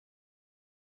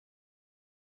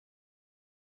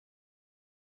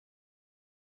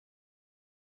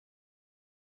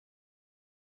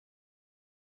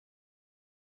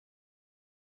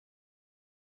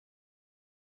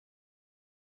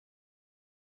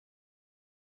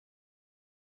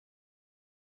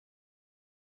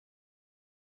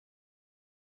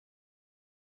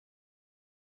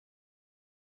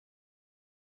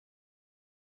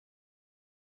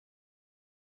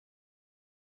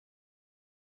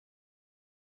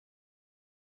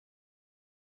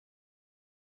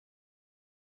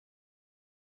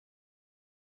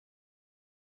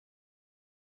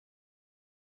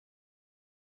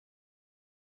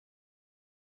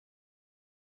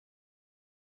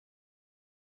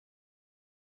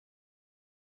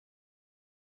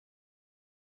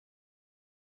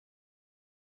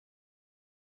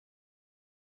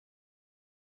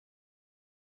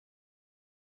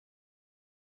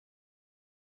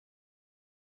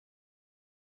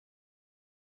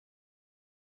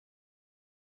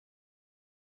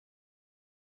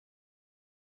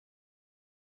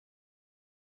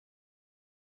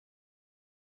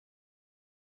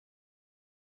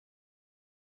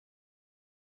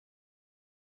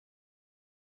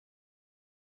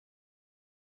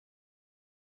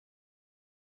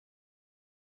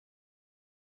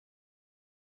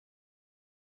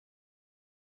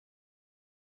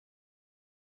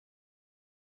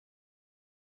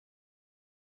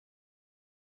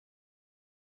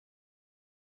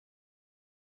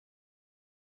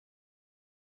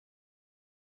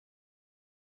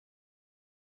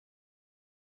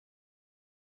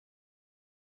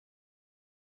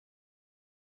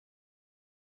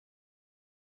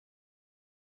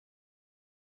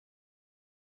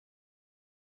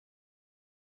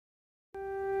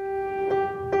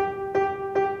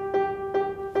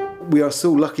we are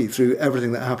so lucky through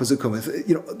everything that happens at CoMA.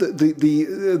 You know,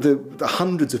 the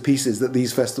hundreds of pieces that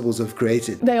these festivals have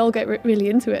created. They all get really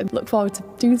into it and look forward to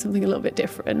doing something a little bit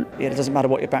different. Yeah, it doesn't matter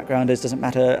what your background is, doesn't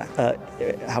matter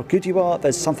how good you are,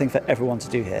 there's something for everyone to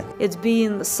do here. It's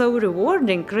been so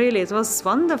rewarding, really. It was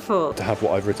wonderful. To have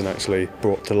what I've written actually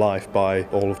brought to life by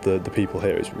all of the people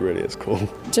here is cool.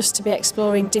 Just to be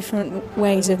exploring different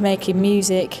ways of making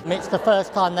music. It's the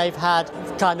first time they've had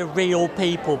kind of real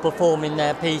people performing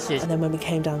their pieces. And then when we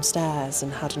came downstairs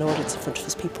and had an audience in front of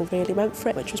us, people really went for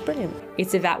it, which was brilliant.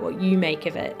 It's about what you make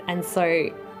of it, and so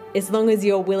as long as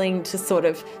you're willing to sort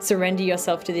of surrender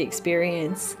yourself to the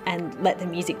experience and let the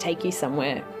music take you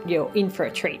somewhere, you're in for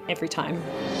a treat every time.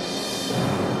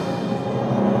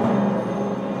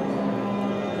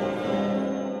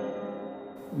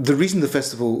 The reason the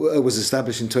festival was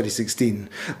established in 2016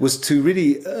 was to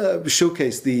really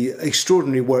showcase the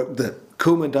extraordinary work that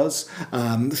CoMA does,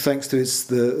 thanks to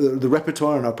the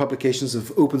repertoire and our publications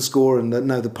of Open Score and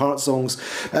now the part songs,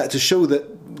 to show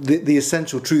that the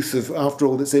essential truth of, after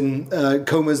all, that's in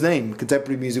CoMA's name,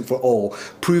 contemporary music for all,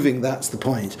 proving that's the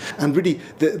point. And really,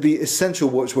 the essential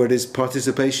watchword is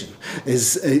participation,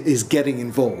 is getting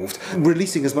involved,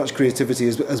 releasing as much creativity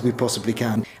as we possibly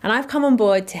can. And I've come on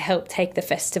board to help take the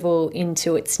festival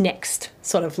into its next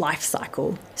sort of life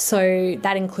cycle. So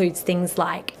that includes things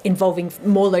like involving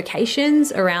more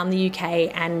locations around the UK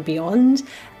and beyond,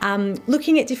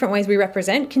 looking at different ways we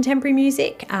represent contemporary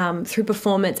music through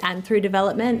performance and through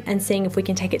development, and seeing if we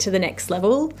can take it to the next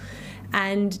level,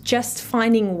 and just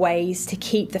finding ways to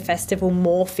keep the festival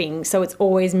morphing so it's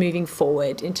always moving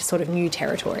forward into sort of new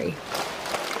territory.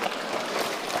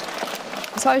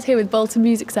 So I was here with Bolton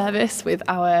Music Service with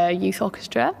our youth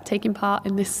orchestra, taking part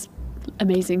in this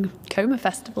amazing CoMA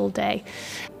Festival day.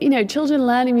 You know, children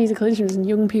learning musical instruments and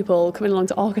young people coming along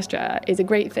to orchestra is a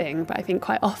great thing, but I think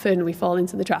quite often we fall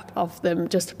into the trap of them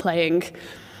just playing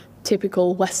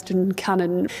typical Western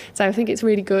canon. So I think it's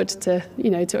really good to, you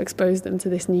know, to expose them to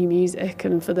this new music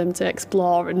and for them to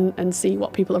explore and see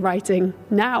what people are writing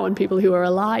now and people who are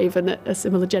alive and a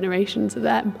similar generation to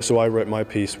them. So I wrote my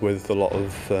piece with a lot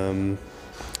of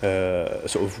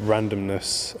sort of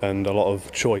randomness and a lot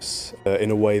of choice in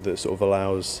a way that sort of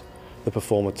allows the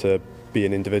performer to be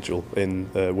an individual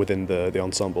within the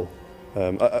ensemble.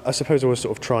 I suppose I was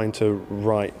sort of trying to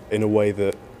write in a way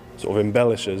that sort of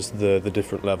embellishes the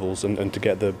different levels and to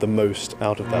get the most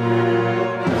out of that.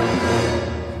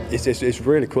 It's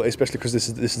really cool, especially because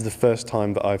this is the first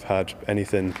time that I've had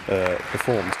anything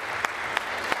performed.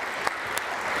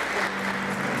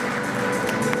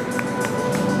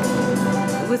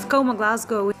 With CoMA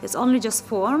Glasgow, it's only just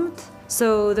formed,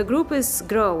 so the group is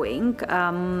growing.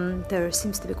 There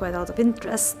seems to be quite a lot of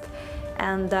interest,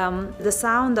 and the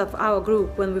sound of our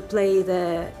group when we play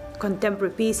the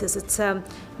contemporary pieces, it's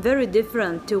very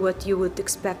different to what you would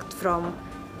expect from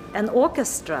an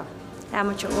orchestra,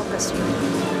 amateur orchestra.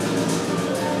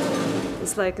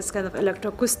 It's kind of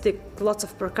electroacoustic, lots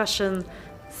of percussion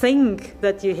thing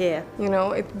that you hear. You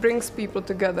know, it brings people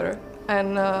together,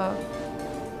 and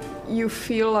you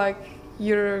feel like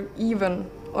you're even,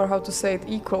 or how to say it,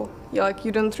 equal. Like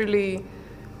you don't really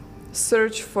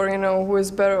search for, you know, who is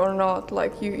better or not.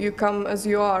 Like you come as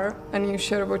you are and you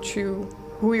share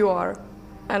who you are.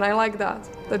 And I like that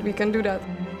we can do that.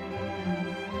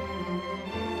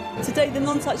 Today the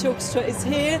Non-Touch Orchestra is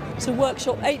here to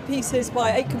workshop 8 pieces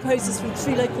by 8 composers from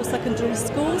 3 local secondary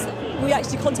schools. We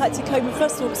actually contacted CoMA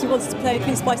first of all because we wanted to play a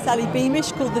piece by Sally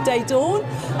Beamish called The Day Dawn,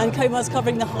 and CoMA's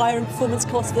covering the hire and performance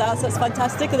costs for that, so that's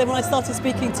fantastic. And then when I started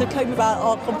speaking to CoMA about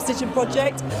our composition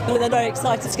project, they're very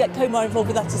excited to get CoMA involved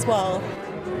with that as well.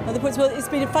 And the point is, well, it's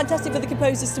been fantastic for the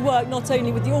composers to work not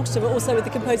only with the orchestra but also with the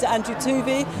composer Andrew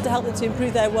Tuvey to help them to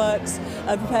improve their works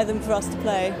and prepare them for us to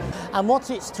play. And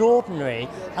what's extraordinary,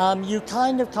 you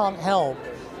kind of can't help,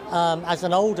 as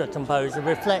an older composer,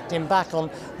 reflecting back on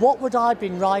what would I have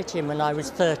been writing when I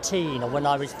was 13 or when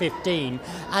I was 15,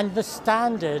 and the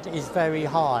standard is very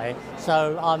high,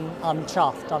 so I'm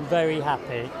chuffed, I'm very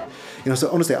happy. You know,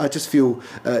 so honestly, I just feel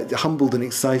humbled and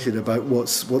excited about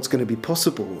what's going to be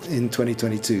possible in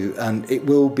 2022, and it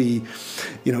will be,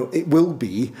 you know, it will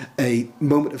be a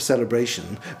moment of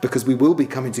celebration because we will be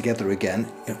coming together again.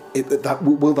 You know,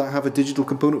 will that have a digital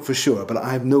component for sure? But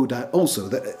I have no doubt also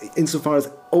that insofar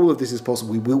as all of this is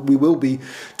possible, we will be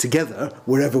together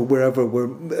wherever we're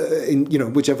in, you know,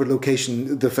 whichever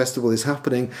location the festival is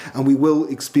happening, and we will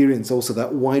experience also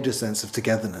that wider sense of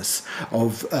togetherness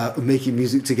of making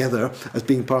music together as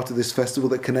being part of this festival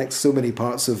that connects so many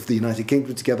parts of the United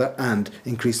Kingdom together and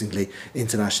increasingly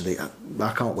internationally.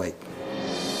 I can't wait.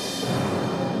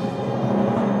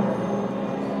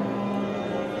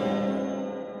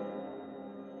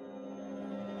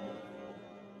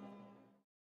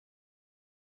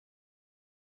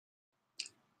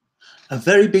 A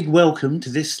very big welcome to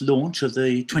this launch of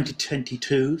the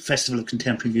 2022 Festival of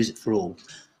Contemporary Music for All.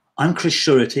 I'm Chris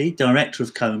Surety, Director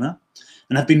of CoMA,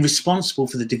 and I've been responsible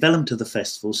for the development of the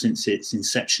festival since its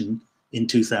inception in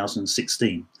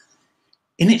 2016.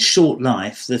 In its short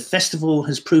life, the festival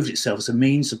has proved itself as a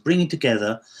means of bringing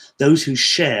together those who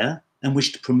share and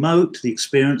wish to promote the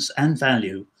experience and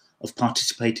value of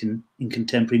participating in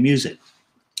contemporary music.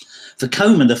 For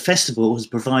CoMA, the festival has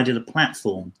provided a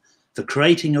platform for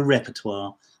creating a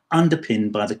repertoire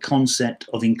underpinned by the concept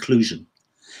of inclusion.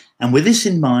 And with this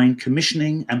in mind,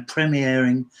 commissioning and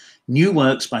premiering new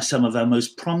works by some of our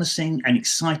most promising and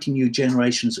exciting new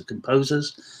generations of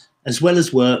composers, as well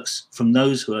as works from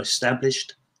those who are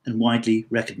established and widely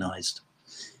recognised.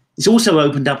 It's also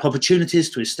opened up opportunities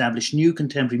to establish new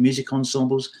contemporary music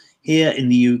ensembles here in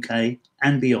the UK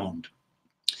and beyond.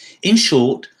 In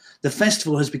short, the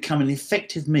festival has become an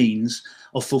effective means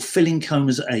of fulfilling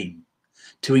CoMA's aim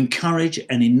to encourage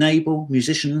and enable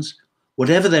musicians,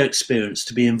 whatever their experience,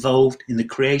 to be involved in the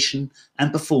creation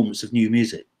and performance of new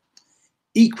music.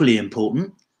 Equally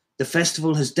important, the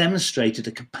festival has demonstrated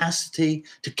a capacity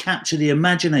to capture the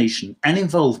imagination and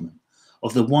involvement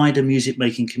of the wider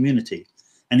music-making community,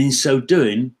 and in so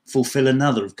doing, fulfill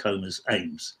another of CoMA's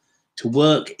aims, to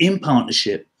work in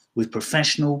partnership with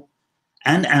professional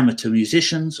and amateur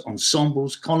musicians,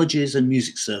 ensembles, colleges and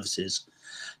music services,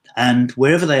 and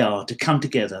wherever they are, to come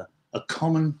together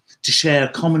to share a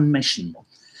common mission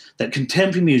that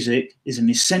contemporary music is an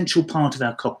essential part of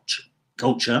our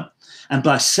culture, and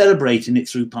by celebrating it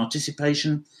through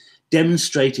participation,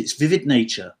 demonstrate its vivid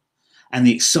nature and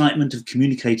the excitement of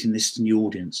communicating this to new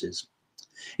audiences.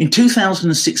 In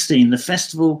 2016, the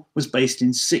festival was based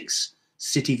in 6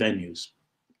 city venues.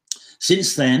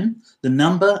 Since then, the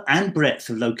number and breadth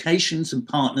of locations and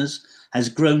partners has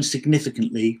grown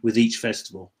significantly with each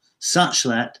festival, such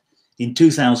that in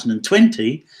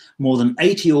 2020, more than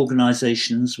 80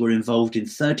 organisations were involved in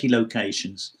 30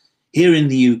 locations here in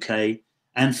the UK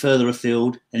and further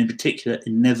afield, and in particular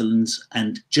in Netherlands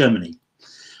and Germany.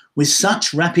 With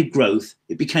such rapid growth,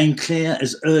 it became clear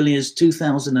as early as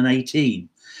 2018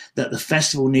 that the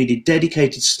festival needed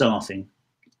dedicated staffing.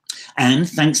 And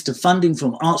thanks to funding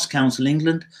from Arts Council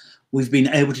England, we've been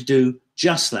able to do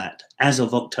just that as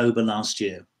of October last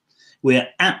year. We're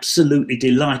absolutely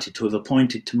delighted to have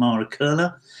appointed Tamara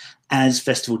Curler as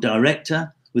Festival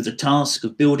Director, with the task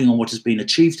of building on what has been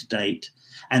achieved to date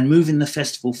and moving the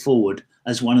festival forward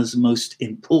as one of the most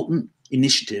important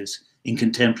initiatives in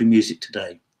contemporary music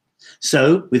today.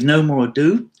 So, with no more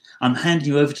ado, I'm handing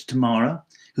you over to Tamara,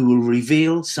 who will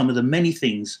reveal some of the many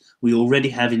things we already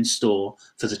have in store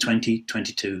for the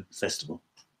 2022 festival.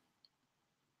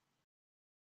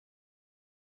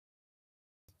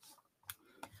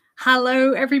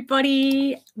 Hello,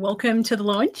 everybody. Welcome to the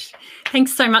launch.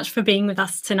 Thanks so much for being with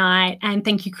us tonight. And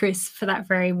thank you, Chris, for that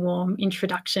very warm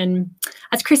introduction.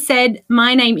 As Chris said,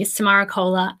 my name is Tamara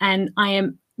Curler, and I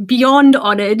am beyond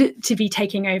honoured to be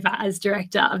taking over as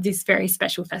director of this very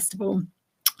special festival.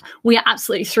 We are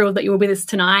absolutely thrilled that you were with us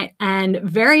tonight and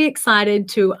very excited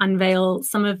to unveil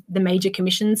some of the major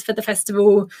commissions for the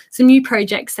festival, some new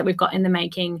projects that we've got in the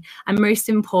making, and most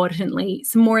importantly,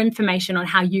 some more information on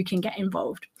how you can get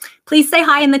involved. Please say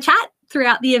hi in the chat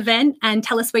throughout the event and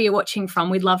tell us where you're watching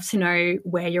from. We'd love to know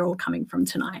where you're all coming from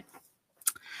tonight.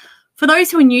 For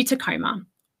those who are new to CoMA,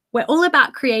 we're all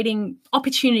about creating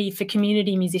opportunity for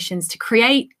community musicians to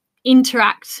create,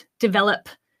 interact, develop,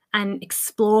 and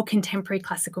explore contemporary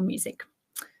classical music.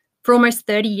 For almost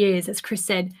 30 years, as Chris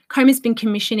said, CoMA's been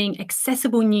commissioning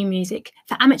accessible new music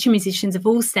for amateur musicians of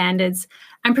all standards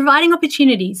and providing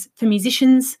opportunities for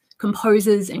musicians,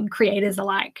 composers, and creators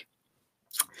alike.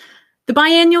 The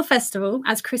biennial festival,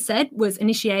 as Chris said, was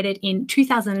initiated in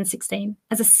 2016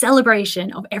 as a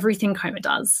celebration of everything CoMA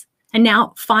does. And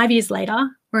now, 5 years later,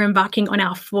 we're embarking on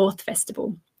our 4th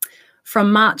festival.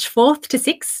 From March 4th to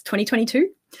 6th, 2022,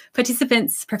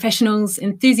 participants, professionals,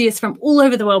 enthusiasts from all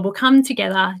over the world will come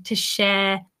together to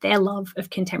share their love of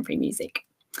contemporary music.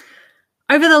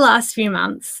 Over the last few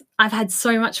months, I've had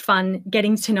so much fun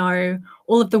getting to know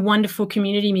all of the wonderful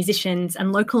community musicians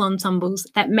and local ensembles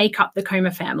that make up the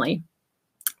CoMA family.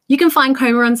 You can find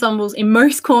CoMA ensembles in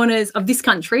most corners of this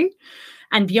country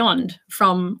and beyond,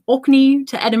 from Orkney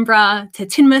to Edinburgh to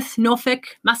Teignmouth,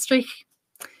 Norfolk, Maastricht.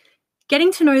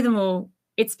 Getting to know them all,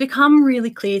 it's become really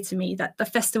clear to me that the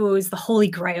festival is the holy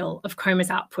grail of CoMA's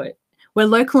output, where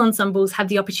local ensembles have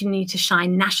the opportunity to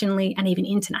shine nationally and even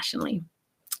internationally.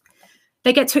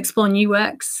 They get to explore new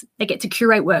works, they get to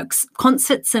curate works,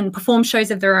 concerts and perform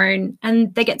shows of their own,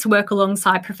 and they get to work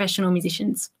alongside professional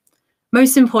musicians.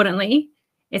 Most importantly,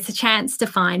 It's a chance to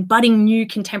find budding new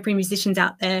contemporary musicians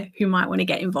out there who might want to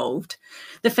get involved.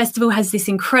 The festival has this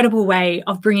incredible way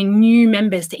of bringing new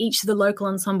members to each of the local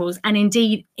ensembles and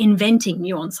indeed inventing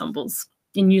new ensembles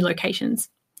in new locations.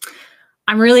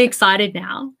 I'm really excited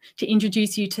now to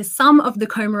introduce you to some of the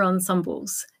CoMA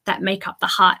ensembles that make up the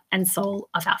heart and soul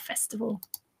of our festival.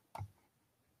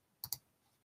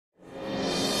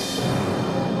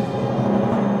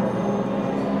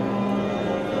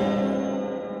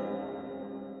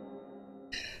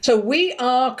 So we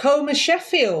are CoMA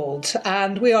Sheffield,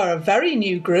 and we are a very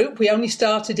new group. We only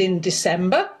started in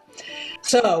December.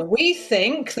 So we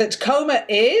think that CoMA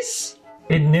is...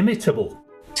 inimitable.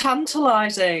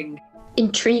 Tantalising.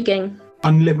 Intriguing.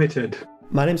 Unlimited.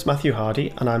 My name's Matthew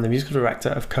Hardy and I'm the musical director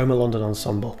of CoMA London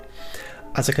Ensemble.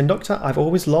 As a conductor, I've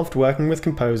always loved working with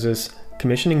composers,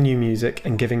 commissioning new music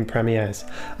and giving premieres.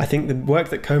 I think the work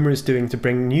that CoMA is doing to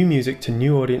bring new music to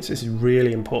new audiences is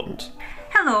really important.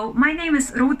 Hello, my name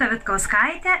is Ruta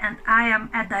Vitkauskaite and I am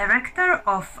a director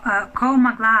of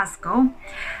CoMA Glasgow.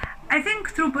 I think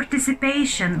through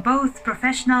participation, both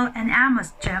professional and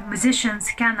amateur musicians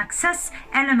can access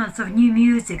elements of new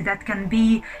music that can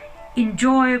be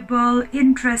enjoyable,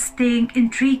 interesting,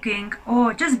 intriguing,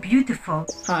 or just beautiful.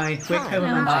 Hi, we're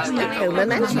CoMA Manchester. We're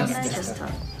CoMA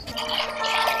Manchester.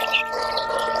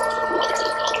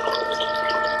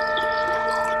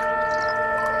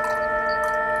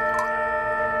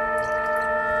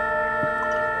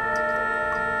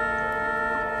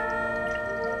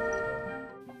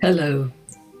 Hello,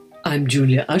 I'm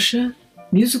Julia Usher,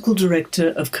 musical director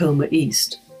of CoMA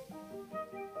East.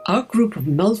 Our group of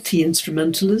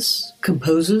multi-instrumentalists,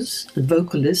 composers and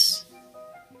vocalists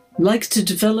likes to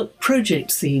develop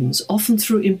project themes, often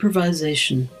through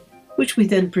improvisation, which we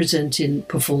then present in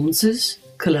performances,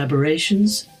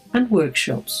 collaborations and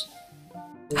workshops.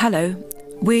 Hello,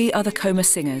 we are the CoMA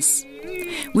Singers.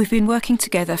 We've been working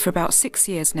together for about 6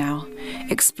 years now,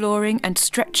 exploring and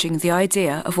stretching the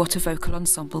idea of what a vocal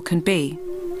ensemble can be.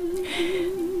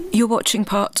 You're watching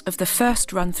part of the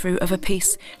first run-through of a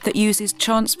piece that uses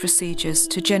chance procedures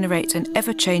to generate an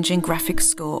ever-changing graphic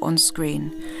score on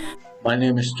screen. My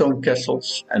name is Toon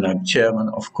Kessels and I'm chairman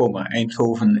of CoMA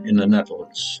Eindhoven in the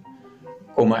Netherlands.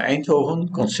 CoMA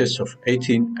Eindhoven consists of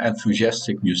 18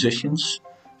 enthusiastic musicians,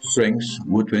 strings,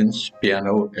 woodwinds,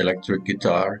 piano, electric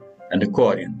guitar and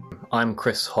accordion. I'm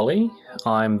Chris Holly.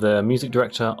 I'm the music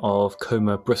director of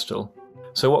CoMA Bristol.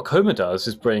 So what CoMA does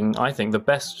is bring, I think, the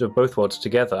best of both worlds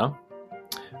together.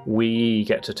 We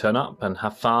get to turn up and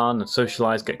have fun and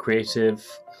socialise, get creative,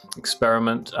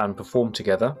 experiment and perform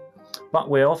together. But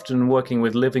we're often working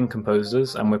with living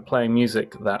composers and we're playing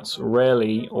music that's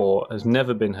rarely or has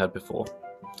never been heard before.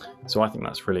 So I think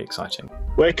that's really exciting.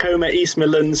 We're CoMA East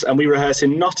Midlands and we rehearse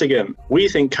in Nottingham. We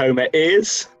think CoMA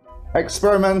is...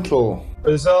 experimental.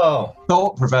 Bizarre.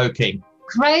 Thought-provoking.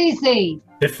 Crazy.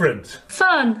 Different.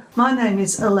 Fun. My name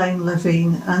is Elaine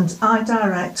Levine and I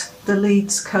direct the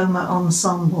Leeds CoMA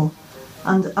Ensemble,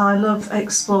 and I love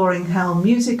exploring how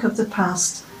music of the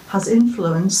past has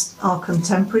influenced our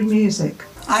contemporary music.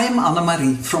 I am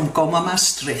Annemarie from CoMA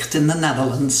Maastricht in the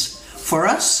Netherlands. For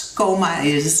us, CoMA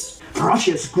is...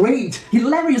 ferocious, great,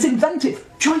 hilarious, inventive,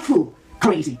 joyful,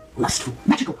 crazy, lustful,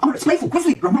 magical, amorous, playful,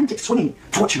 grisly, romantic, swinging,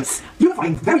 torturous,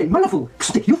 unifying, very wonderful,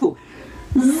 exotic, youthful,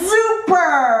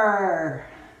 super!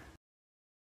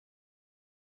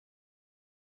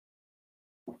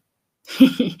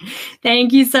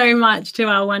 Thank you so much to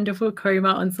our wonderful CoMA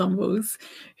ensembles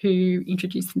who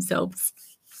introduced themselves.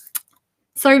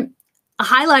 So a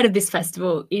highlight of this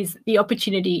festival is the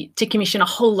opportunity to commission a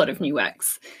whole lot of new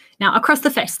works. Now, across the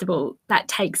festival, that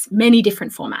takes many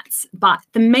different formats, but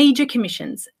the major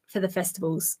commissions for the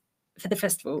festival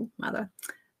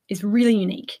is really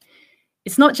unique.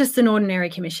 It's not just an ordinary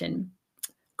commission.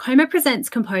 CoMA presents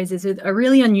composers with a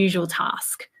really unusual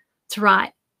task to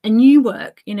write a new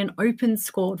work in an open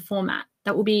scored format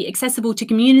that will be accessible to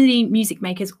community music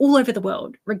makers all over the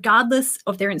world, regardless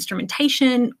of their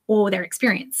instrumentation or their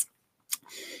experience.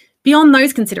 Beyond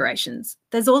those considerations,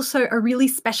 there's also a really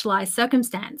specialised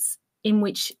circumstance in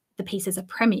which the pieces are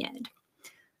premiered.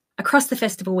 Across the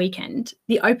festival weekend,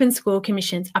 the open score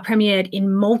commissions are premiered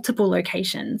in multiple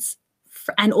locations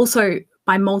and also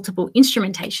by multiple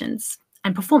instrumentations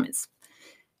and performers.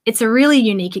 It's a really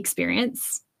unique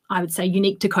experience, I would say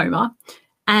unique to CoMA,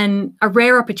 and a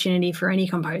rare opportunity for any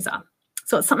composer.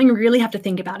 So it's something we really have to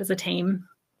think about as a team.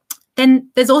 Then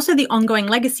there's also the ongoing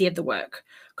legacy of the work.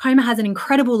 CoMA has an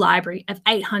incredible library of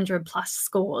 800 plus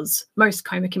scores, most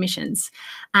CoMA commissions,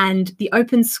 and the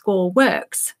open score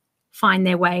works find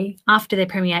their way after their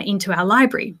premiere into our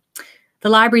library. The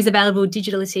library is available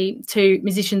digitally to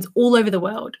musicians all over the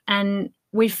world, and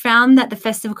we've found that the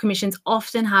festival commissions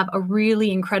often have a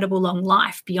really incredible long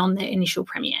life beyond their initial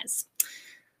premieres.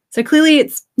 So clearly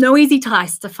it's no easy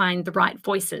task to find the right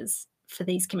voices for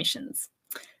these commissions.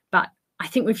 But I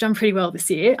think we've done pretty well this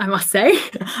year, I must say.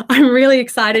 I'm really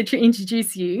excited to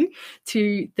introduce you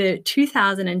to the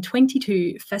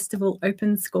 2022 Festival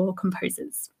Open Score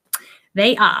composers.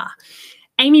 They are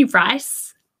Amy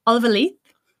Bryce, Oliver Leith,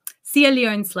 Sia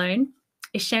Leon Sloan,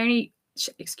 Ishani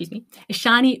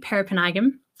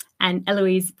Peripanagam, and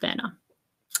Eloise Werner.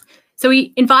 So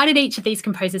we invited each of these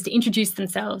composers to introduce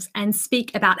themselves and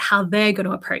speak about how they're going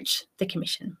to approach the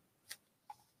commission.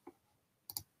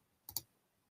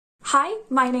 Hi,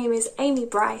 my name is Amy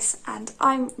Bryce and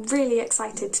I'm really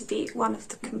excited to be one of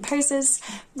the composers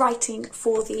writing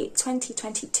for the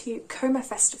 2022 CoMA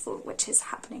Festival, which is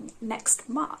happening next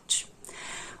March.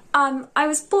 I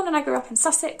was born and I grew up in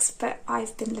Sussex, but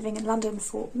I've been living in London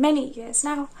for many years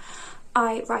now.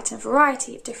 I write in a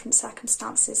variety of different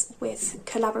circumstances with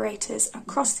collaborators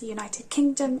across the United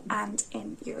Kingdom and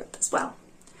in Europe as well.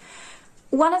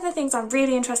 One of the things I'm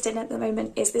really interested in at the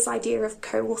moment is this idea of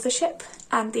co-authorship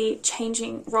and the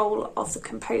changing role of the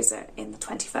composer in the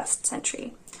 21st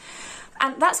century.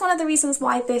 And that's one of the reasons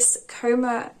why this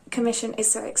CoMA commission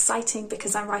is so exciting,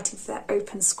 because I'm writing for their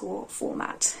open score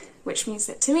format, which means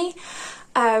that to me,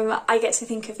 I get to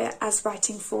think of it as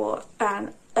writing for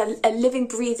a living,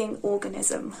 breathing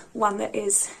organism, one that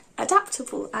is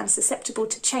adaptable and susceptible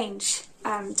to change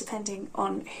depending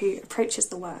on who approaches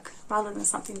the work, rather than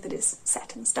something that is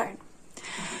set in stone.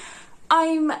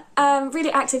 I'm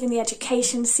really active in the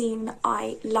education scene.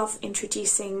 I love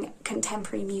introducing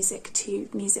contemporary music to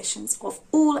musicians of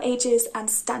all ages and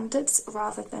standards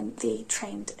rather than the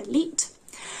trained elite.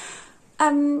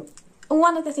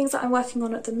 One of the things that I'm working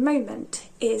on at the moment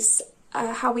is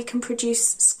how we can produce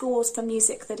scores for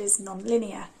music that is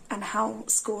non-linear, and how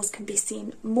scores can be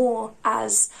seen more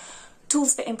as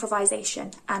tools for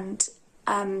improvisation and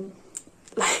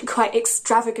like quite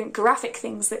extravagant graphic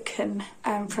things that can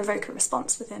provoke a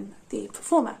response within the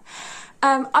performer.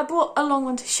 I brought along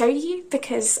one to show you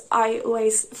because I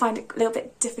always find it a little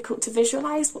bit difficult to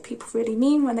visualise what people really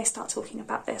mean when they start talking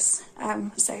about this.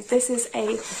 So this is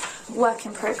a work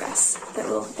in progress that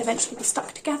will eventually be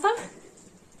stuck together.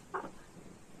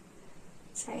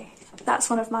 So that's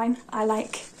one of mine. I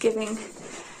like giving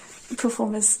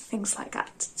performers things like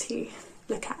that to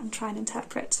look at and try and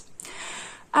interpret.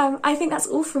 I think that's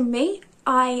all from me.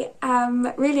 I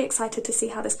am really excited to see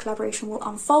how this collaboration will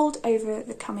unfold over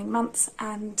the coming months,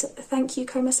 and thank you,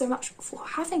 CoMA, so much for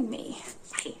having me.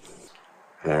 Bye.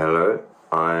 Hello,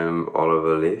 I'm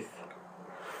Oliver Leith.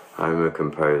 I'm a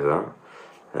composer.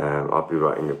 I'll be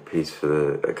writing a piece for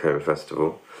the CoMA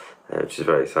Festival, which is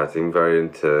very exciting, very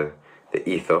into the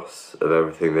ethos of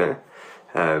everything there.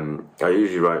 I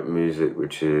usually write music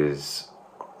which is,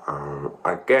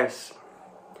 I guess,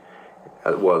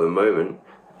 well, at the moment,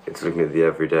 it's looking at the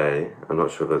everyday. I'm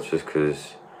not sure if that's just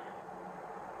because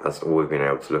that's all we've been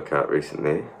able to look at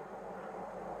recently,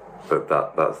 but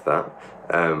that's that.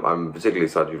 I'm particularly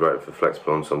excited to be writing for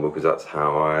Flexible Ensemble because that's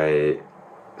how I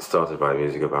started writing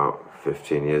music about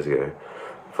 15 years ago,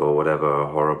 for whatever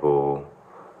horrible,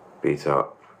 beat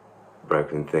up,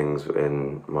 broken things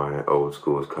in my old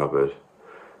school's cupboard,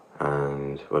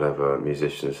 and whatever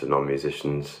musicians and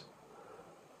non-musicians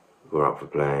were up for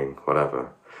playing,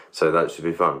 whatever. So that should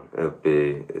be fun. It'll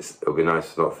be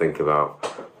nice to not think about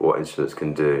what instruments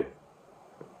can do.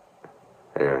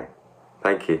 Anyway,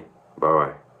 thank you.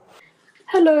 Bye-bye.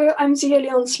 Hello, I'm Sia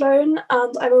Leon Sloan,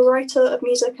 and I'm a writer of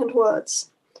music and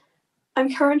words.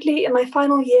 I'm currently in my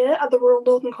final year at the Royal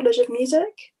Northern College of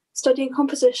Music, studying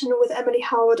composition with Emily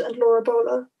Howard and Laura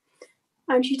Bowler.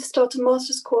 I'm due to start a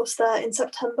master's course there in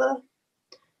September.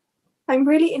 I'm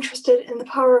really interested in the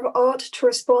power of art to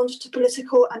respond to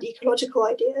political and ecological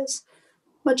ideas.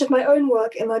 Much of my own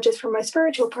work emerges from my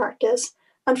spiritual practice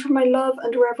and from my love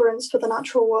and reverence for the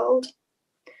natural world.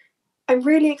 I'm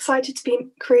really excited to be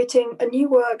creating a new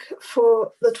work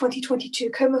for the 2022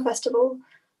 CoMA Festival.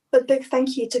 A big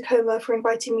thank you to CoMA for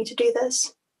inviting me to do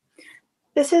this.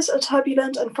 This is a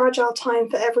turbulent and fragile time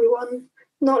for everyone,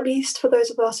 not least for those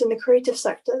of us in the creative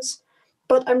sectors.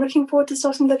 But I'm looking forward to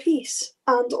starting the piece,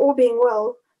 and all being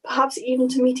well, perhaps even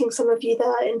to meeting some of you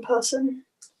there in person.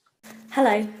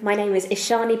 Hello, my name is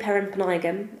Ishani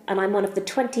Peripanagam, and I'm one of the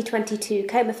 2022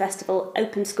 CoMA Festival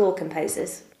Open Score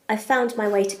composers. I've found my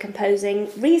way to composing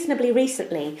reasonably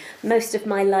recently. Most of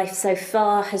my life so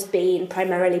far has been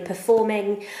primarily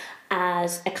performing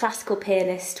as a classical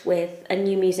pianist with a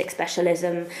new music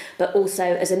specialism, but also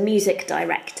as a music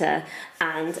director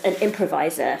and an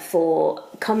improviser for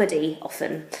comedy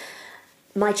often.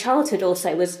 My childhood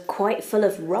also was quite full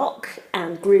of rock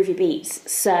and groovy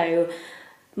beats, so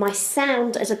my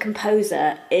sound as a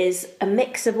composer is a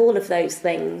mix of all of those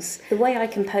things. The way I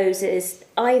compose is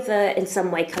either in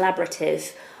some way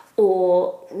collaborative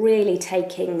or really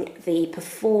taking the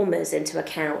performers into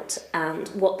account and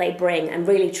what they bring and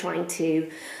really trying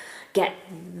to get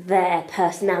their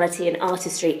personality and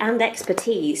artistry and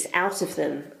expertise out of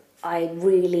them. I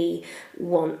really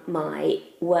want my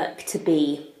work to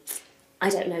be, I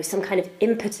don't know, some kind of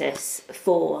impetus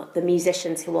for the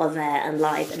musicians who are there and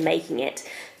live and making it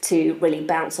to really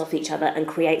bounce off each other and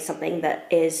create something that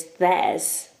is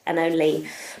theirs and only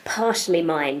partially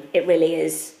mine. It really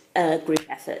is a group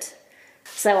effort.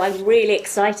 So I'm really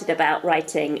excited about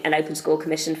writing an open score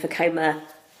commission for CoMA.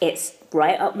 It's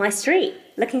right up my street.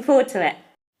 Looking forward to it.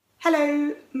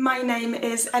 Hello, my name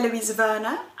is Eloise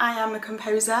Werner. I am a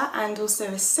composer and also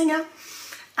a singer.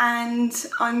 And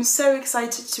I'm so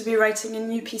excited to be writing a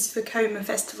new piece for CoMA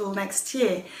Festival next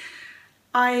year.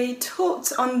 I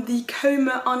taught on the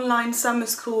CoMA online summer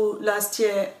school last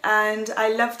year and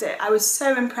I loved it. I was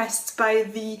so impressed by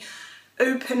the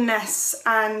openness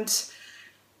and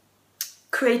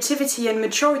creativity and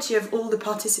maturity of all the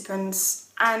participants,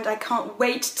 and I can't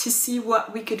wait to see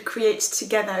what we could create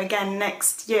together again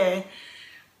next year.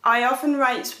 I often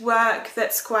write work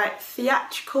that's quite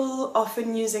theatrical,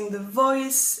 often using the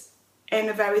voice in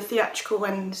a very theatrical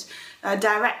and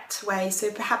direct way, so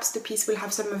perhaps the piece will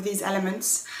have some of these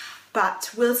elements,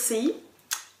 but we'll see.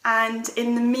 And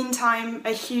in the meantime,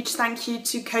 a huge thank you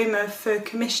to CoMA for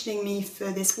commissioning me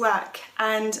for this work,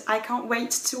 and I can't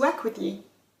wait to work with you.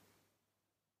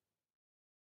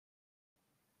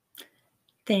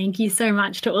 Thank you so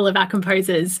much to all of our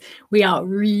composers. We are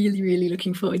really, really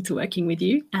looking forward to working with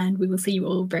you, and we will see you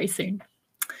all very soon.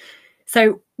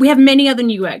 So we have many other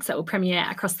new works that will premiere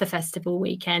across the festival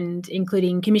weekend,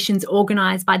 including commissions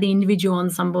organised by the individual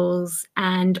ensembles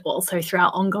and also through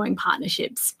our ongoing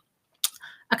partnerships.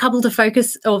 A couple to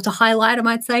focus or to highlight, I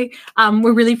might say.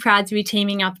 We're really proud to be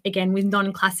teaming up again with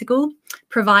Non-Classical,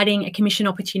 providing a commission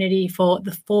opportunity for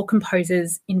the 4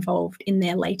 composers involved in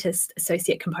their latest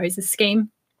Associate Composers scheme.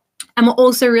 And we're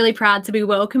also really proud to be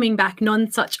welcoming back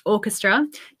Non-Such Orchestra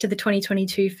to the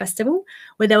 2022 festival,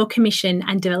 where they'll commission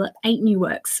and develop 8 new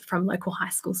works from local high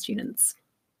school students.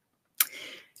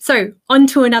 So on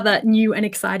to another new and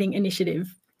exciting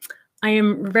initiative. I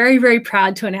am very, very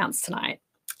proud to announce tonight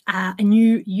a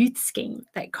new youth scheme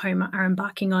that CoMA are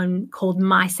embarking on called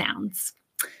My Sounds.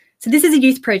 So this is a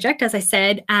youth project, as I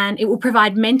said, and it will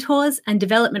provide mentors and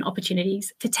development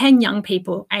opportunities for 10 young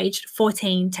people aged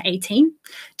 14 to 18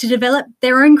 to develop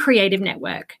their own creative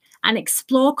network and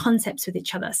explore concepts with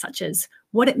each other, such as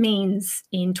what it means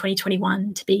in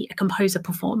 2021 to be a composer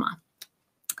performer.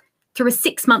 Through a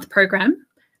 6-month program,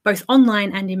 both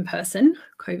online and in person,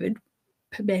 COVID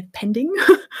pending,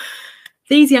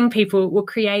 these young people will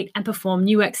create and perform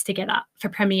new works together for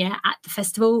premiere at the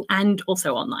festival and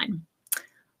also online.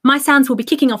 My Sounds will be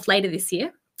kicking off later this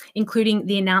year, including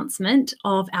the announcement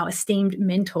of our esteemed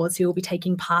mentors who will be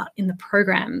taking part in the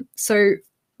program. So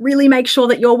really make sure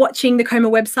that you're watching the CoMA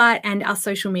website and our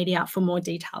social media for more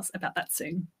details about that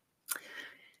soon.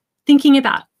 Thinking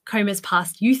about CoMA's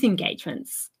past youth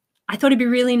engagements, I thought it'd be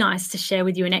really nice to share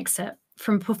with you an excerpt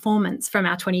from a performance from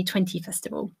our 2020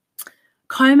 festival.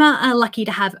 CoMA are lucky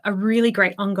to have a really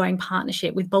great ongoing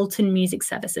partnership with Bolton Music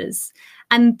Services.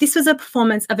 And this was a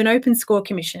performance of an open score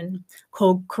commission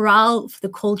called Chorale for the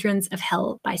Cauldrons of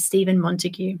Hell by Stephen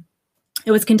Montague.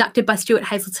 It was conducted by Stuart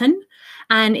Hazelton,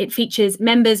 and it features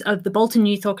members of the Bolton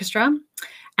Youth Orchestra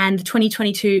and the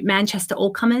 2022 Manchester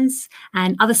All-Comers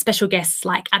and other special guests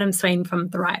like Adam Swain from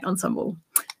the Riot Ensemble.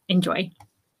 Enjoy.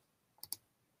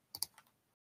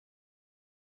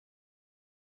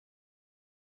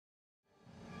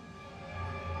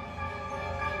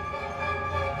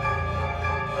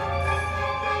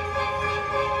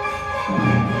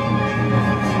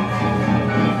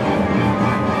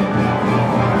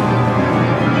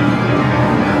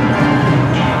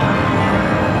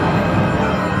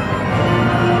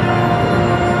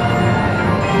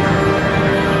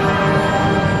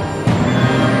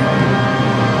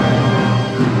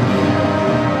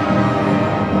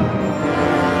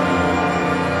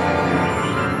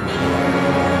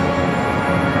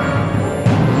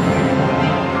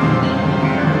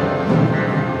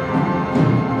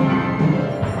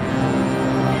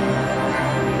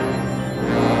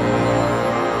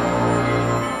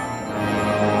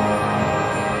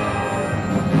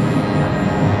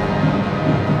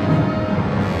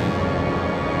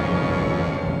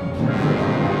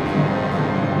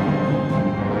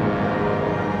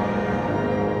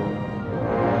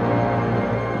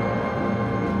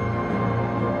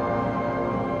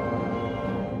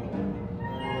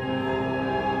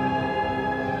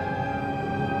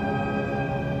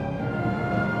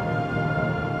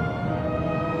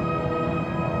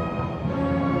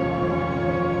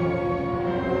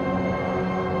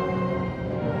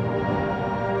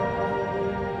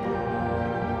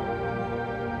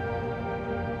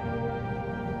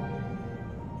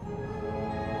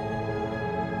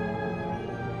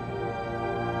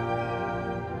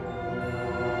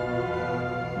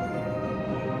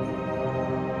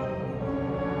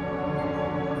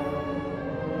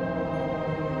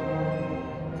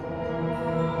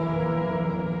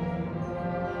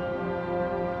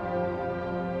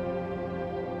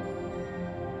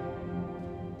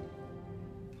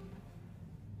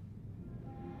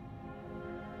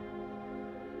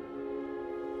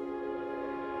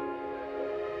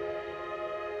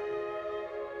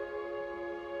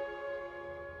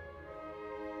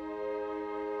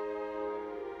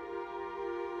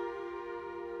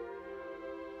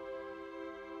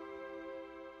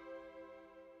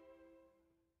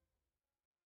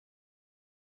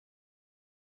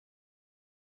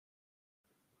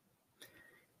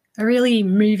 A really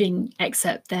moving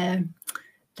excerpt there.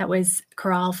 That was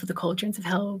Chorale for the Cauldrons of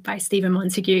Hell by Stephen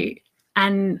Montague.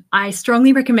 And I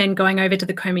strongly recommend going over to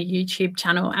the CoMA YouTube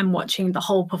channel and watching the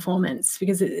whole performance,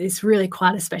 because it's really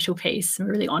quite a special piece. I'm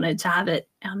really honoured to have it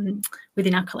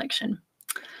within our collection.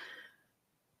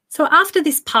 So after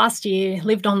this past year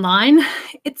lived online,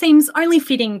 it seems only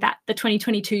fitting that the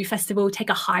 2022 festival take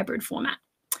a hybrid format.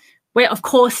 We're, of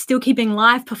course, still keeping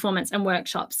live performance and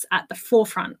workshops at the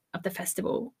forefront of the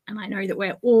festival. And I know that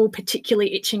we're all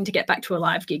particularly itching to get back to a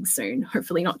live gig soon,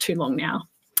 hopefully not too long now.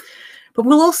 But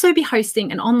we'll also be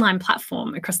hosting an online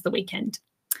platform across the weekend.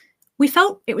 We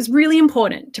felt it was really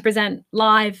important to present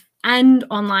live and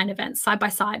online events side by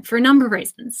side for a number of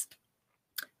reasons.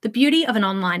 The beauty of an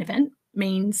online event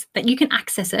means that you can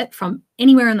access it from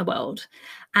anywhere in the world.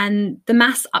 And the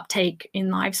mass uptake in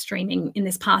live streaming in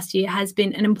this past year has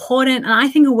been an important and I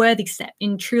think a worthy step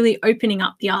in truly opening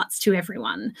up the arts to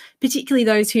everyone, particularly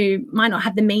those who might not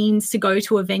have the means to go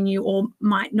to a venue or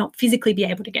might not physically be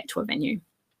able to get to a venue.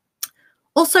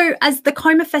 Also, as the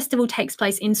CoMA Festival takes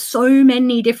place in so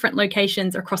many different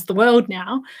locations across the world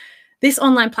now, this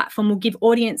online platform will give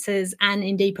audiences and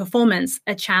indeed performers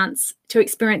a chance to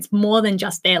experience more than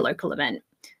just their local event.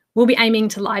 We'll be aiming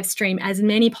to live stream as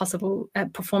many possible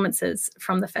performances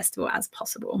from the festival as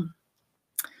possible.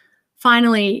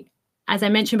 Finally, as I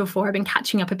mentioned before, I've been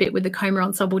catching up a bit with the CoMA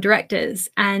ensemble directors,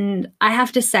 and I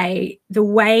have to say the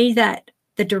way that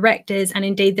the directors and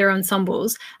indeed their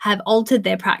ensembles have altered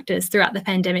their practice throughout the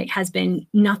pandemic has been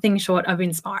nothing short of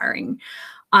inspiring.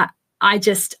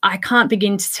 I can't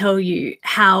begin to tell you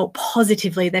how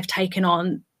positively they've taken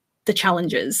on the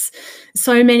challenges.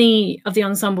 So many of the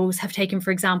ensembles have taken,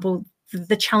 for example,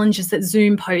 the challenges that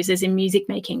Zoom poses in music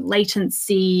making,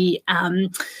 latency,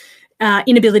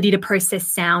 inability to process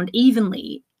sound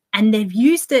evenly, and they've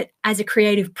used it as a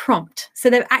creative prompt. So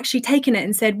they've actually taken it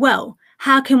and said, well,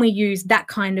 how can we use that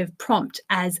kind of prompt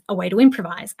as a way to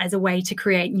improvise, as a way to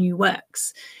create new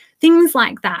works? Things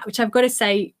like that, which I've got to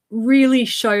say really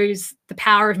shows the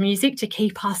power of music to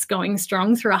keep us going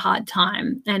strong through a hard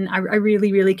time. And I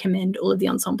really, really commend all of the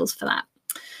ensembles for that.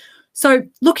 So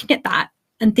looking at that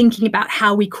and thinking about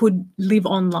how we could live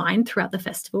online throughout the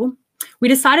festival, we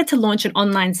decided to launch an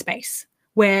online space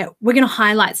where we're going to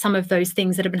highlight some of those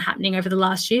things that have been happening over the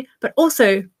last year, but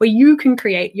also where you can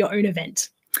create your own event.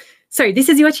 So this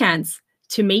is your chance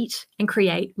to meet and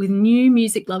create with new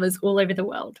music lovers all over the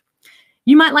world.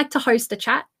 You might like to host a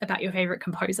chat about your favorite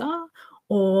composer,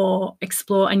 or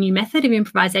explore a new method of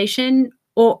improvisation,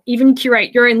 or even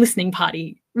curate your own listening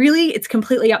party. Really, it's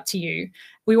completely up to you.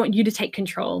 We want you to take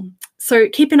control. So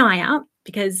keep an eye out,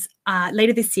 because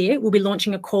later this year, we'll be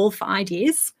launching a call for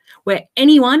ideas where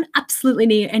anyone,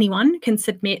 absolutely anyone, can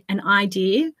submit an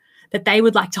idea that they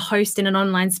would like to host in an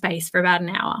online space for about an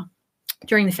hour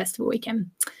during the festival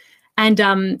weekend. And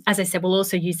as I said, we'll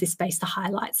also use this space to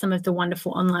highlight some of the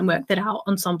wonderful online work that our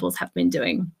ensembles have been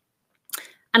doing.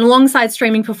 And alongside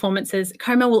streaming performances,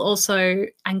 CoMA will also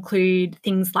include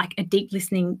things like a deep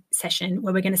listening session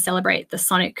where we're going to celebrate the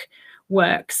sonic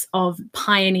works of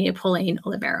pioneer Pauline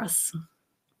Oliveros.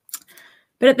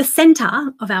 But at the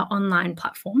centre of our online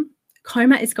platform,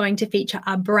 CoMA is going to feature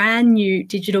a brand new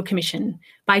digital commission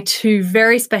by two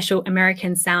very special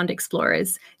American sound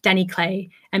explorers, Danny Clay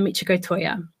and Michiko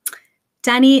Toya.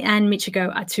 Danny and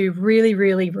Michiko are two really,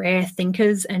 really rare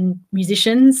thinkers and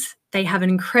musicians. They have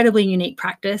an incredibly unique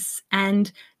practice,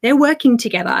 and they're working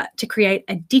together to create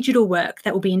a digital work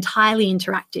that will be entirely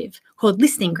interactive called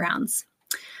Listening Grounds.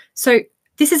 So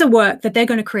this is a work that they're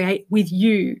going to create with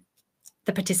you,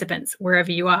 the participants,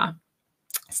 wherever you are.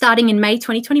 Starting in May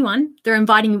 2021, they're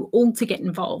inviting you all to get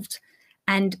involved,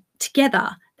 and together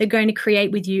they're going to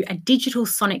create with you a digital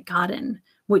sonic garden,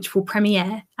 which will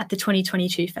premiere at the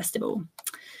 2022 festival.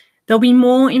 There'll be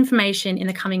more information in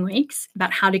the coming weeks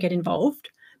about how to get involved,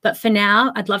 but for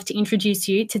now, I'd love to introduce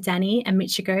you to Danny and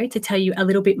Michiko to tell you a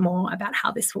little bit more about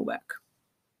how this will work.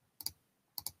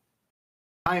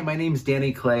 Hi, my name is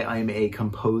Danny Clay. I'm a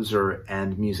composer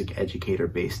and music educator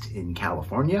based in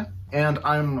California, and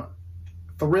I'm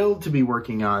thrilled to be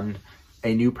working on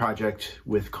a new project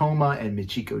with CoMA and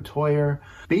Michiko Toya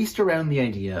based around the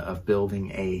idea of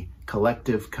building a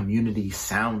collective community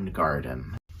sound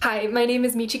garden. Hi, my name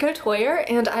is Michiko Toya,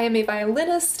 and I am a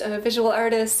violinist, a visual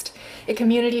artist, a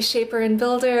community shaper and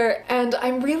builder, and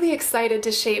I'm really excited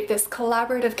to shape this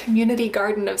collaborative community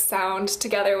garden of sound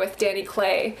together with Danny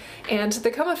Clay and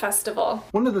the CoMA Festival.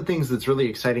 One of the things that's really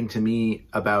exciting to me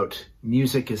about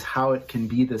music is how it can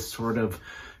be this sort of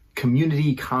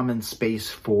community common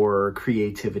space for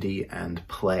creativity and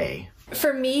play.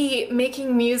 For me,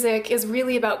 making music is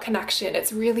really about connection.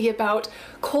 It's really about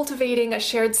cultivating a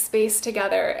shared space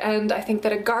together. And I think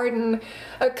that a garden,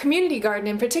 a community garden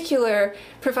in particular,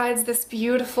 provides this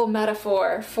beautiful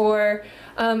metaphor for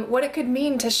what it could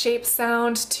mean to shape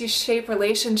sound, to shape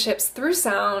relationships through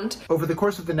sound. Over the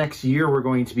course of the next year, we're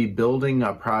going to be building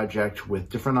a project with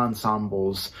different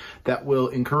ensembles that will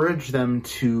encourage them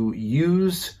to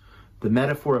use the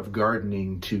metaphor of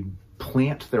gardening to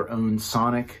plant their own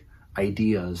sonic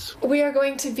ideas. We are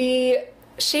going to be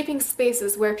shaping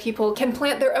spaces where people can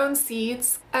plant their own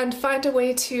seeds and find a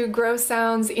way to grow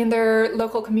sounds in their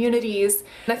local communities.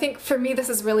 And I think for me, this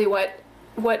is really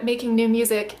what making new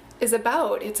music is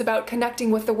about. It's about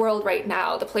connecting with the world right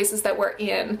now, the places that we're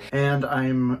in. And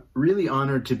I'm really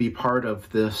honored to be part of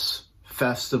this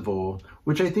festival,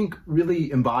 which I think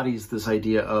really embodies this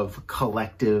idea of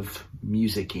collective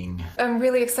musicking. I'm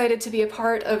really excited to be a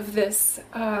part of this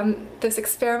this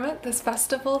experiment, this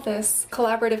festival, this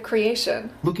collaborative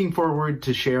creation. Looking forward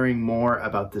to sharing more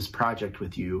about this project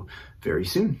with you very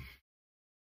soon.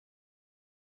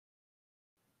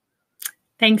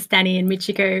 Thanks, Danny and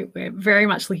Michiko. We're very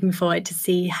much looking forward to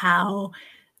see how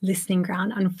Listening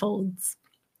Ground unfolds.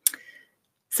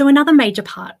 So another major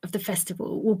part of the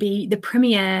festival will be the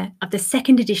premiere of the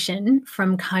second edition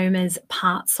from CoMA's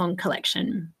Part Song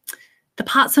collection. The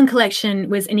Part Song collection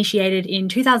was initiated in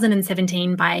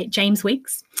 2017 by James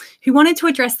Weeks, who wanted to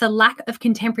address the lack of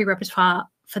contemporary repertoire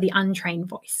for the untrained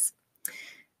voice.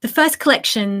 The first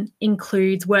collection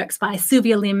includes works by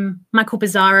Sylvia Lim, Michael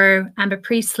Bizzaro, Amber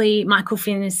Priestley, Michael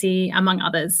Finnessy, among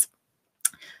others.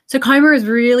 So CoMA is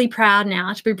really proud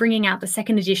now to be bringing out the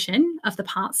second edition of the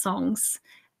Part Songs,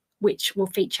 which will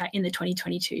feature in the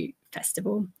 2022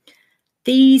 festival.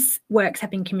 These works have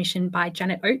been commissioned by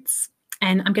Janet Oates,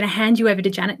 and I'm going to hand you over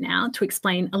to Janet now to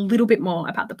explain a little bit more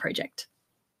about the project.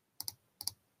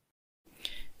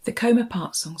 The CoMA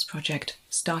Part Songs project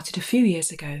started a few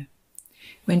years ago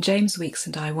when James Weeks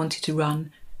and I wanted to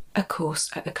run a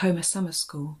course at the CoMA Summer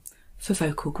School for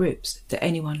vocal groups that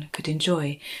anyone could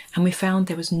enjoy, and we found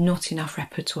there was not enough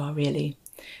repertoire really.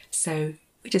 So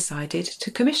we decided to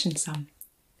commission some.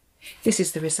 This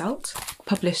is the result,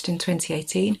 published in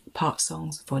 2018, Part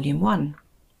Songs Volume 1.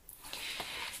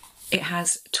 It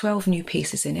has 12 new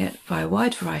pieces in it by a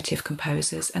wide variety of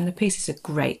composers, and the pieces are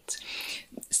great.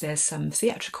 There's some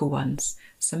theatrical ones,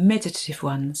 some meditative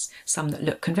ones, some that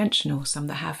look conventional, some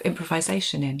that have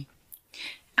improvisation in.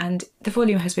 And the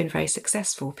volume has been very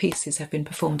successful. Pieces have been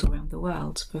performed around the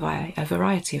world by a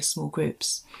variety of small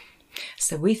groups.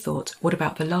 So we thought, what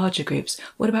about the larger groups?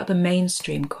 What about the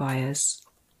mainstream choirs?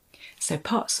 So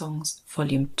Part Songs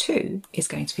Volume 2 is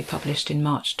going to be published in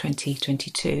March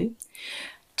 2022.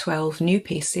 12 new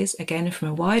pieces, again from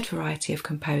a wide variety of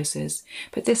composers,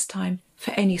 but this time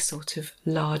for any sort of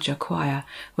larger choir,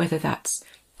 whether that's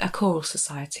a choral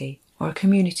society or a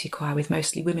community choir with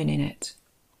mostly women in it.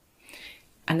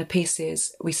 And the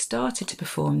pieces, we started to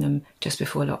perform them just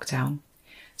before lockdown.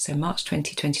 So March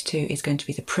 2022 is going to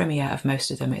be the premiere of most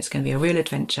of them. It's going to be a real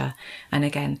adventure. And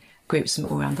again, groups from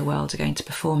all around the world are going to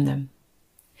perform them.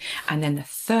 And then the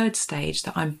third stage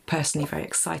that I'm personally very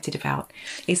excited about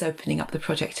is opening up the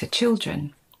project to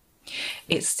children.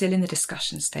 It's still in the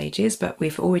discussion stages, but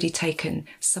we've already taken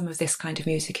some of this kind of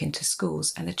music into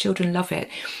schools and the children love it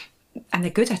and they're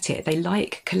good at it. They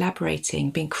like collaborating,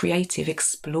 being creative,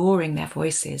 exploring their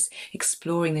voices,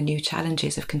 exploring the new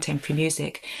challenges of contemporary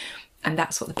music. And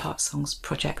that's what the Part Songs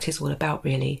project is all about,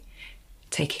 really.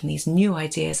 Taking these new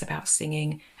ideas about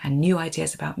singing and new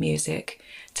ideas about music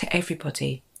to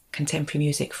everybody. Contemporary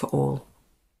music for all.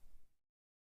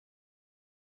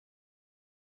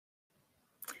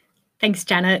 Thanks,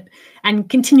 Janet. And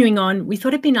continuing on, we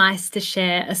thought it'd be nice to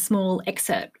share a small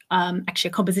excerpt, actually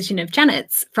a composition of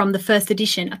Janet's from the first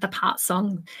edition of the Part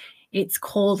Song. It's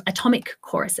called Atomic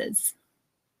Choruses.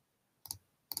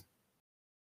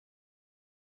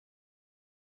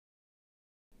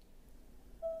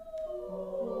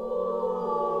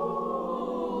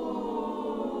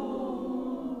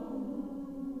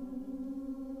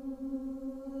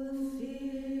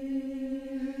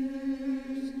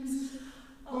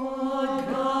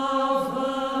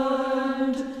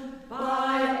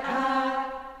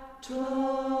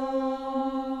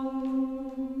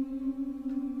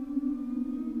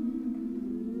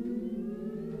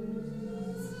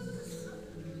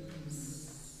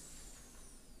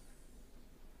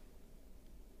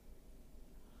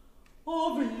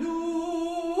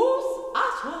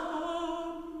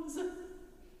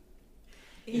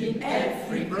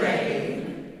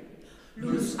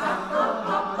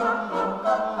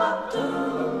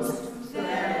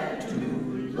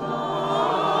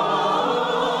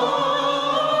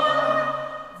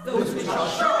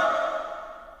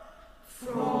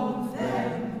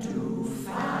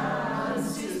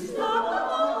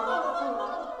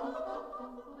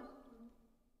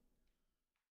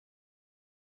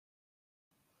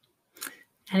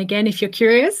 And again, if you're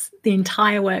curious, the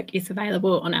entire work is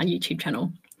available on our YouTube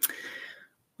channel.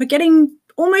 We're getting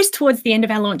almost towards the end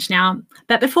of our launch now,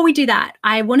 but before we do that,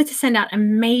 I wanted to send out a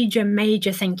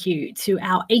major thank you to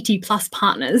our 80+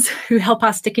 partners who help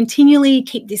us to continually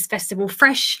keep this festival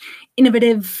fresh,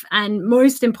 innovative, and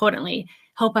most importantly,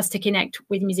 help us to connect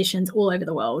with musicians all over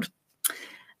the world.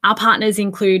 Our partners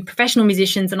include professional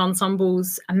musicians and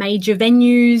ensembles, major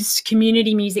venues,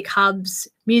 community music hubs,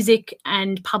 music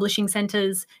and publishing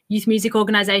centres, youth music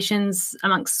organisations,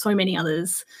 amongst so many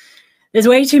others. There's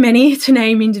way too many to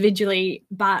name individually,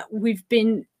 but we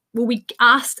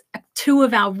asked two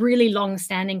of our really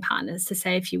long-standing partners to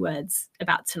say a few words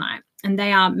about tonight, and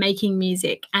they are Making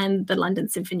Music and the London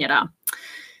Sinfonietta.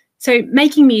 So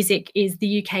Making Music is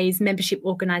the UK's membership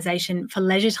organisation for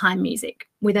leisure time music,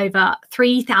 with over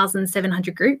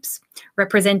 3,700 groups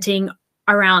representing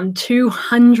around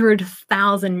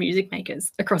 200,000 music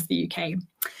makers across the UK.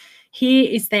 Here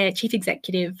is their Chief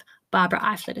Executive, Barbara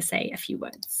Eifler, to say a few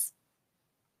words.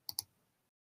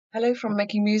 Hello from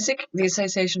Making Music, the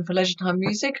Association for Leisure Time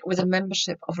Music, with a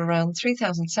membership of around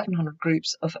 3,700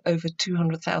 groups of over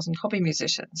 200,000 hobby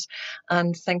musicians.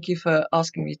 And thank you for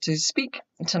asking me to speak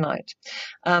tonight.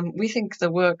 We think the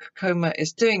work CoMA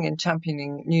is doing in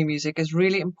championing new music is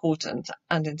really important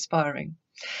and inspiring.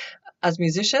 As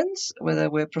musicians, whether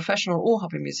we're professional or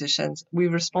hobby musicians, we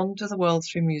respond to the world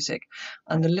through music,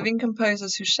 and the living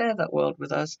composers who share that world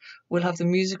with us will have the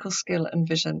musical skill and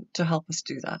vision to help us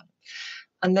do that.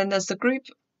 And then there's the group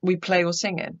we play or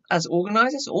sing in. As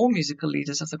organisers or musical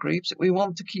leaders of the groups, we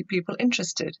want to keep people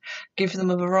interested, give them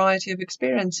a variety of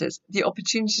experiences, the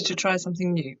opportunity to try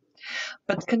something new.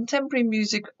 But contemporary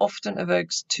music often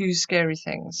evokes two scary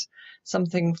things,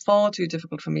 something far too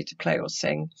difficult for me to play or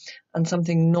sing, and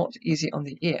something not easy on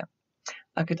the ear.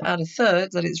 I could add a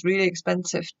third, that it's really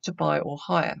expensive to buy or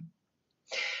hire.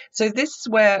 So this is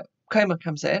where CoMA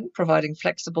comes in, providing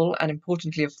flexible and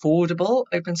importantly affordable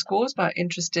open scores by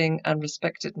interesting and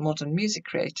respected modern music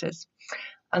creators,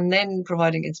 and then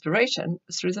providing inspiration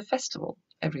through the festival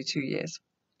every 2 years.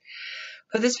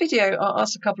 For this video, I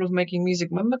asked a couple of Making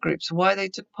Music member groups why they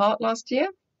took part last year.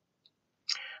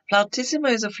 Flautissimo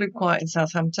is a flute choir in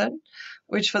Southampton,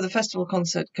 which for the festival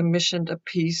concert commissioned a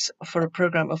piece for a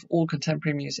programme of all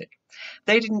contemporary music.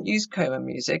 They didn't use CoMA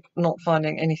music, not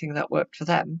finding anything that worked for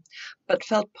them, but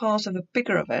felt part of a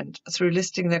bigger event through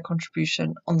listing their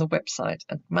contribution on the website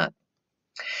and map.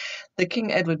 The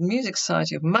King Edward Music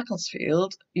Society of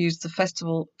Macclesfield used the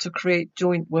festival to create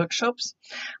joint workshops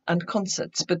and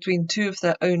concerts between two of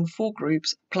their own 4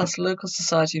 groups, plus local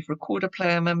Society of Recorder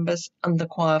Player members and the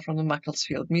choir from the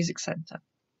Macclesfield Music Centre.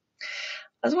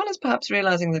 As well as perhaps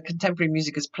realising that contemporary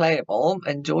music is playable,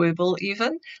 enjoyable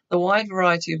even, the wide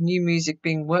variety of new music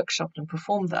being workshopped and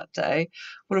performed that day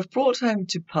would have brought home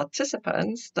to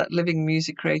participants that living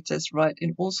music creators write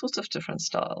in all sorts of different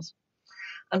styles.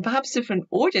 And perhaps different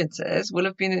audiences will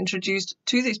have been introduced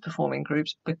to these performing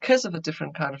groups because of a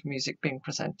different kind of music being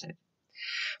presented.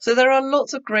 So there are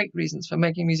lots of great reasons for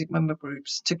Making Music member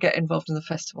groups to get involved in the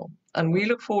festival, and we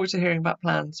look forward to hearing about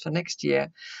plans for next year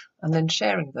and then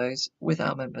sharing those with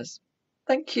our members.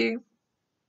 Thank you.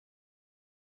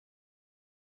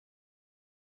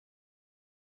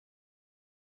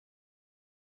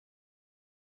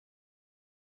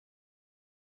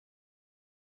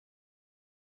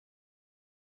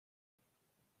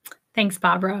 Thanks,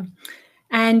 Barbara.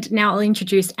 And now I'll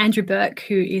introduce Andrew Burke,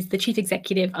 who is the Chief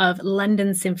Executive of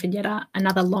London Sinfonietta,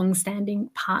 another long-standing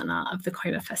partner of the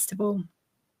CoMA Festival.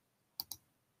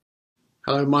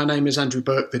 Hello, my name is Andrew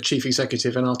Burke, the Chief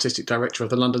Executive and Artistic Director of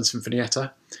the London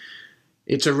Sinfonietta.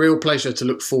 It's a real pleasure to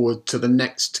look forward to the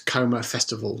next CoMA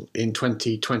Festival in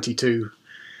 2022.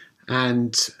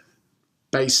 And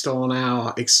based on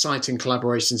our exciting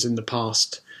collaborations in the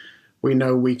past, we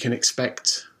know we can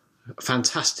expect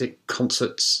fantastic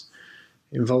concerts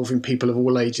involving people of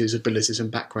all ages, abilities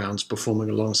and backgrounds performing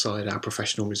alongside our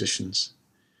professional musicians.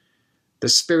 The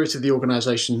spirit of the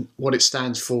organisation, what it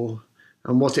stands for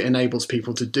and what it enables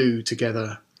people to do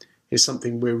together is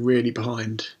something we're really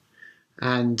behind.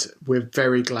 And we're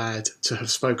very glad to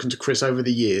have spoken to Chris over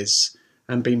the years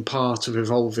and been part of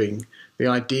evolving the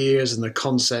ideas and the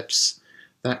concepts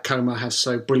that CoMA has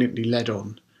so brilliantly led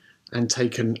on and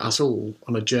taken us all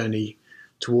on a journey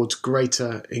towards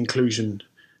greater inclusion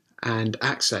and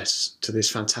access to this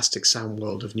fantastic sound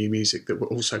world of new music that we're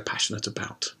also passionate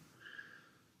about.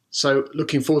 So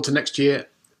looking forward to next year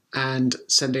and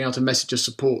sending out a message of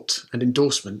support and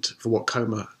endorsement for what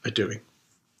CoMA are doing.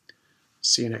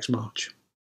 See you next March.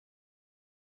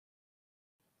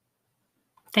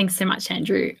 Thanks so much,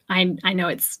 Andrew. I know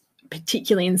it's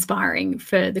particularly inspiring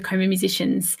for the CoMA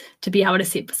musicians to be able to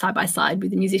sit side by side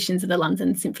with the musicians of the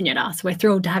London Sinfonietta. So we're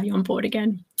thrilled to have you on board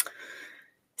again.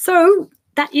 So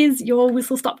that is your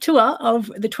whistle-stop tour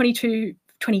of the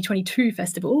 2022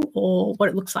 festival, or what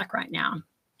it looks like right now.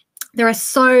 There are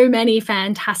so many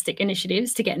fantastic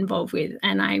initiatives to get involved with,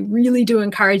 and I really do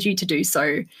encourage you to do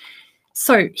so.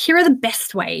 So here are the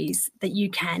best ways that you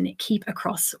can keep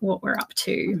across what we're up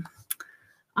to.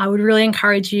 I would really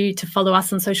encourage you to follow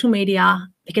us on social media,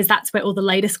 because that's where all the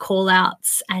latest call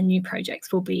outs and new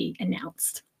projects will be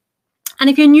announced. And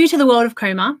if you're new to the world of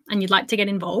CoMA and you'd like to get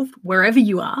involved wherever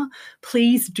you are,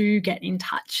 please do get in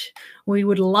touch. We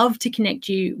would love to connect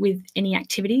you with any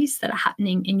activities that are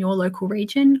happening in your local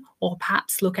region, or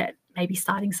perhaps look at maybe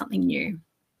starting something new.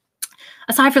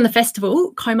 Aside from the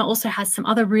festival, CoMA also has some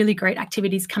other really great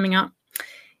activities coming up.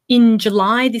 In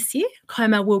July this year,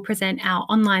 CoMA will present our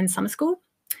online summer school.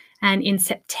 And in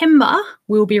September,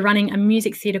 we'll be running a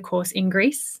music theatre course in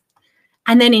Greece.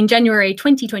 And then in January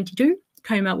 2022,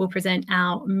 CoMA will present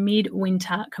our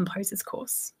Midwinter Composers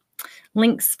course.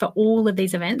 Links for all of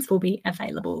these events will be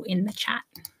available in the chat.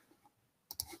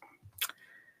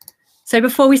 So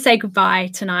before we say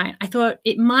goodbye tonight, I thought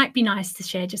it might be nice to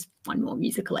share just one more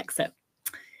musical excerpt.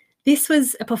 This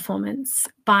was a performance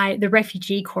by the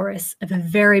refugee chorus of a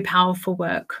very powerful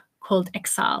work called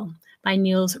Exile by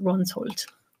Niels Ronsholt.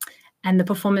 And the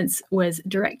performance was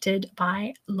directed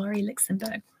by Laurie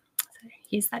Lichtenberg. So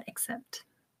here's that excerpt.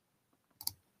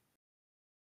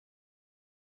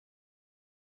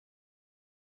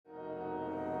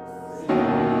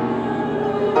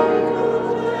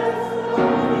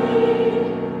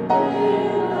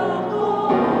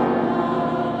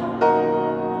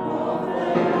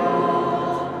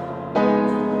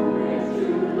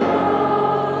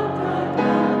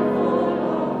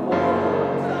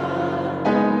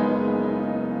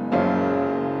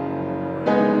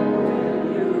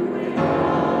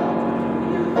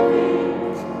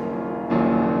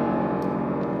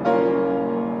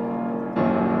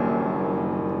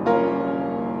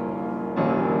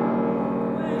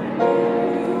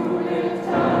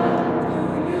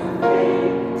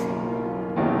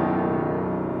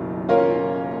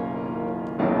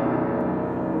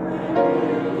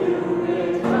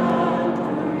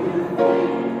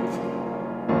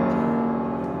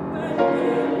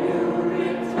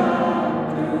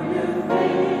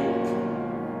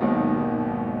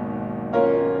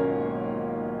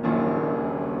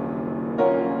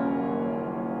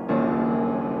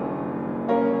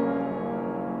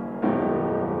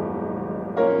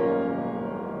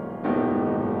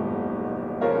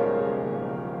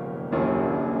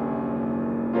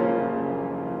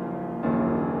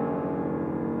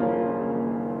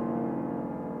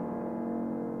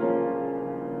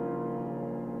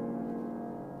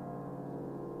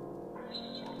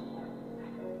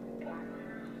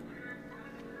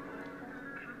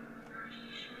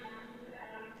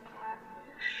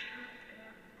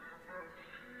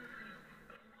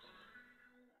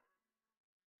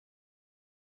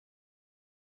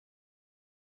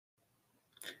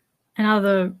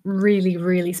 Another really,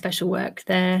 really special work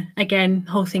there. Again,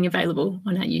 whole thing available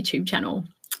on our YouTube channel.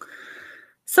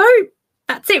 So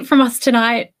that's it from us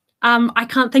tonight. I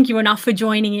can't thank you enough for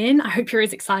joining in. I hope you're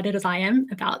as excited as I am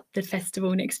about the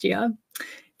festival next year.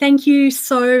 Thank you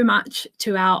so much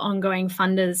to our ongoing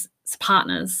funders,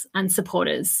 partners and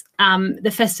supporters.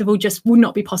 The festival just would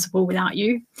not be possible without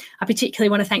you. I particularly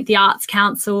want to thank the Arts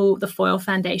Council, the Foyle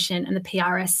Foundation and the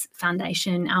PRS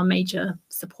Foundation, our major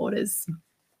supporters.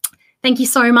 Thank you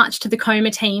so much to the CoMA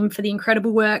team for the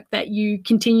incredible work that you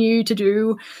continue to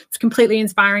do. It's completely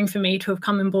inspiring for me to have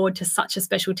come on board to such a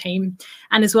special team,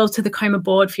 and as well to the CoMA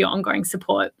board for your ongoing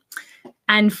support.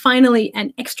 And finally,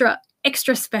 an extra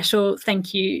special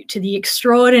thank you to the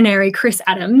extraordinary Chris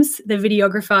Adams, the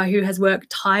videographer who has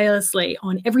worked tirelessly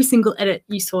on every single edit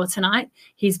you saw tonight.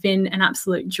 He's been an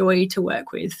absolute joy to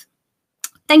work with.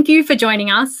 Thank you for joining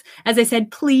us. As I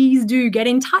said, please do get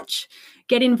in touch.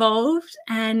 Get involved,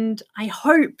 and I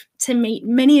hope to meet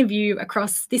many of you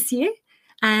across this year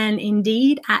and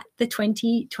indeed at the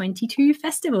 2022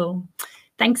 festival.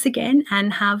 Thanks again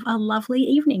and have a lovely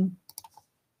evening.